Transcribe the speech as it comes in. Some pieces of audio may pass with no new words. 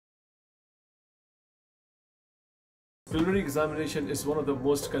Preliminary examination is one of the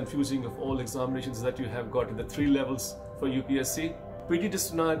most confusing of all examinations that you have got in the 3 levels for UPSC. PT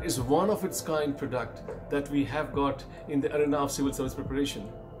Destinaire is one of its kind product that we have got in the arena of civil service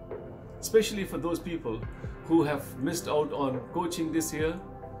preparation. Especially for those people who have missed out on coaching this year,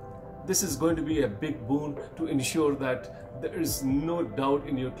 this is going to be a big boon to ensure that there is no doubt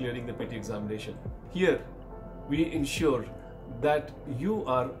in your clearing the PT examination. Here, we ensure that you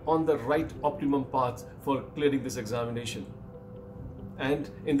are on the right optimum path for clearing this examination.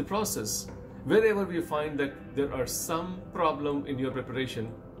 And in the process, wherever we find that there are some problem in your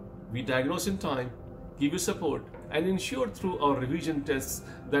preparation, we diagnose in time, give you support, and ensure through our revision tests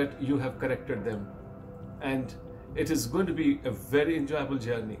that you have corrected them. And it is going to be a very enjoyable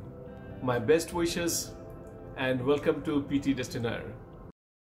journey. My best wishes and welcome to PT Destinaire.